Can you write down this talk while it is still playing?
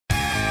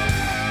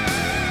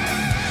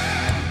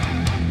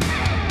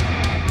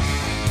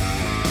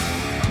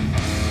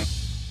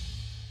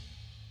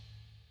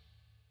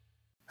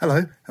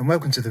Hello and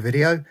welcome to the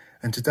video,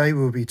 and today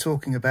we'll be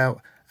talking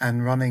about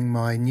and running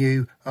my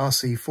new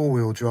RC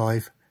 4-wheel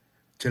drive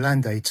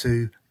Gelande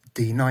 2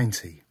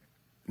 D90.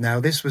 Now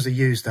this was a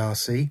used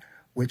RC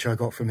which I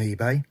got from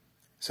eBay,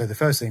 so the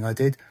first thing I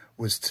did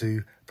was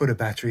to put a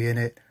battery in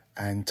it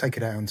and take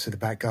it out into the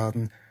back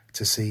garden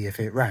to see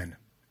if it ran.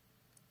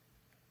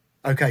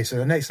 Okay, so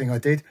the next thing I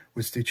did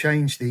was to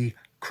change the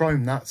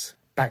chrome nuts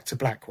back to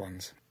black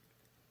ones,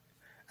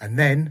 and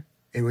then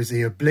it was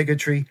the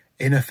obligatory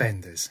inner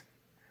fenders.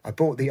 I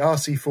bought the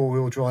RC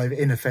 4-wheel drive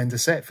inner fender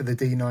set for the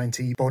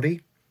D90 body,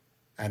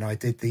 and I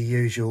did the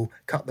usual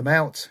cut them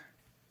out,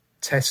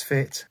 test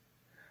fit,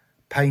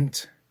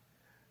 paint,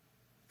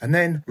 and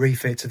then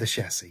refit to the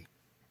chassis.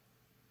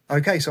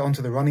 Okay, so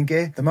onto the running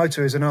gear. The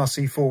motor is an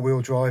RC 4-wheel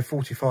drive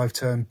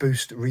 45-turn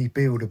boost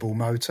rebuildable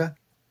motor.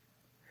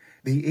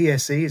 The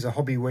ESC is a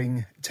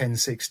Hobbywing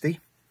 1060,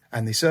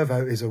 and the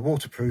servo is a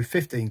waterproof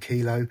 15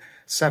 kilo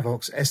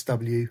Savox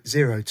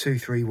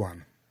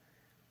SW0231.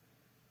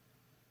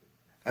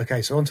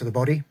 Okay, so onto the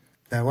body.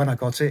 Now when I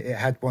got it, it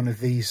had one of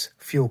these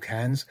fuel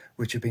cans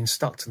which had been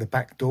stuck to the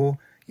back door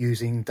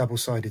using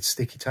double-sided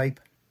sticky tape.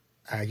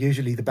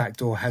 Usually the back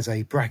door has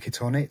a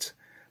bracket on it,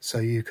 so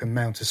you can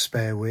mount a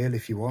spare wheel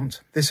if you want.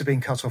 This had been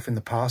cut off in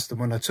the past, and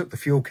when I took the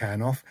fuel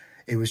can off,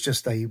 it was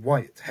just a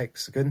white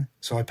hexagon,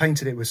 so I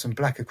painted it with some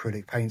black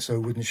acrylic paint so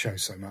it wouldn't show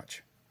so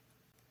much.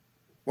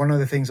 One of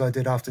the things I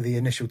did after the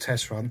initial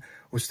test run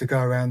was to go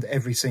around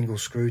every single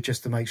screw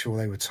just to make sure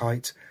they were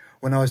tight.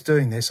 When I was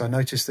doing this, I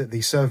noticed that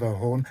the servo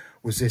horn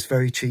was this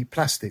very cheap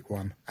plastic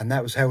one, and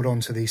that was held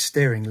onto the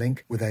steering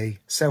link with a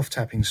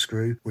self-tapping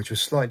screw, which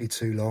was slightly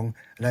too long,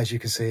 and as you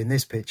can see in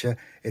this picture,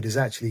 it has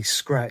actually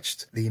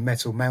scratched the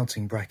metal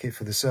mounting bracket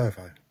for the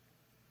servo.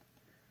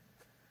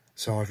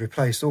 So I've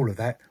replaced all of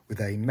that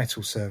with a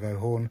metal servo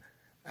horn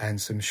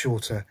and some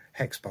shorter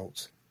hex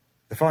bolts.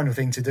 The final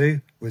thing to do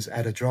was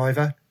add a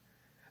driver.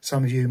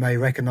 Some of you may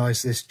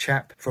recognise this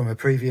chap from a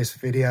previous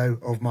video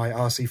of my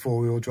RC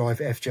 4-wheel drive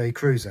FJ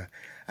Cruiser,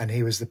 and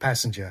he was the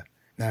passenger.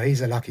 Now he's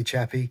a lucky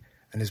chappie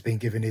and has been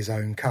given his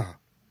own car.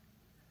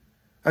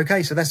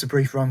 Okay, so that's a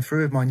brief run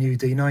through of my new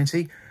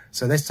D90,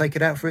 so let's take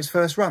it out for its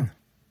first run.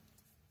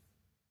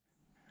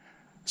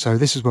 So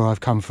this is where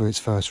I've come for its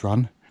first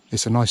run.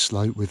 It's a nice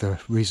slope with a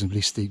reasonably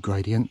steep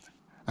gradient,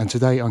 and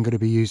today I'm going to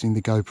be using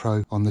the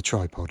GoPro on the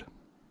tripod.